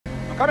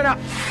Coming up.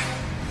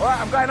 All right,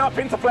 I'm going up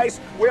into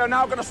place. We are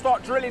now going to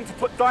start drilling to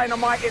put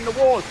dynamite in the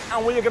wall,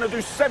 and we are going to do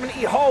 70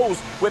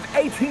 holes with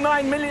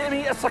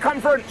 89mm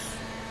circumference.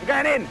 We're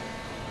going in.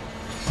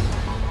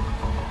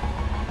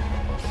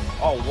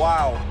 Oh,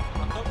 wow.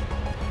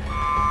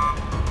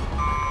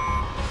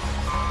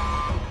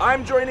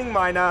 I'm joining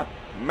miner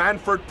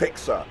Manfred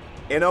Pichzer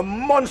in a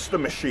monster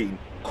machine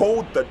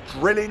called the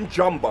Drilling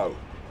Jumbo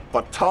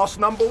for task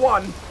number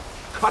 1,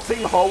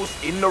 cutting holes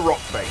in the rock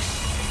face.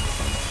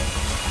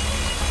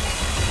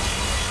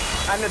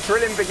 And the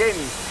drilling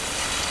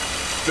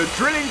begins. The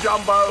Drilling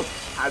Jumbo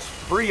has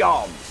 3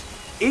 arms,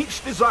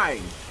 each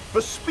designed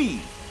for speed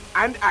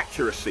and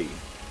accuracy.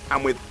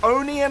 And with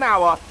only an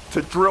hour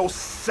to drill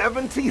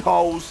 70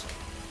 holes,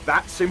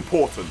 that's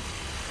important.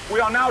 We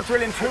are now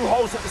drilling 2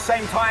 holes at the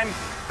same time.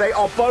 They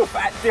are both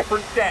at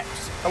different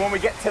depths. And when we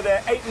get to the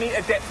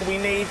 8-meter depth we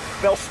need,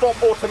 they'll stop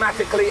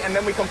automatically and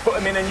then we can put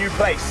them in a new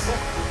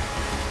place.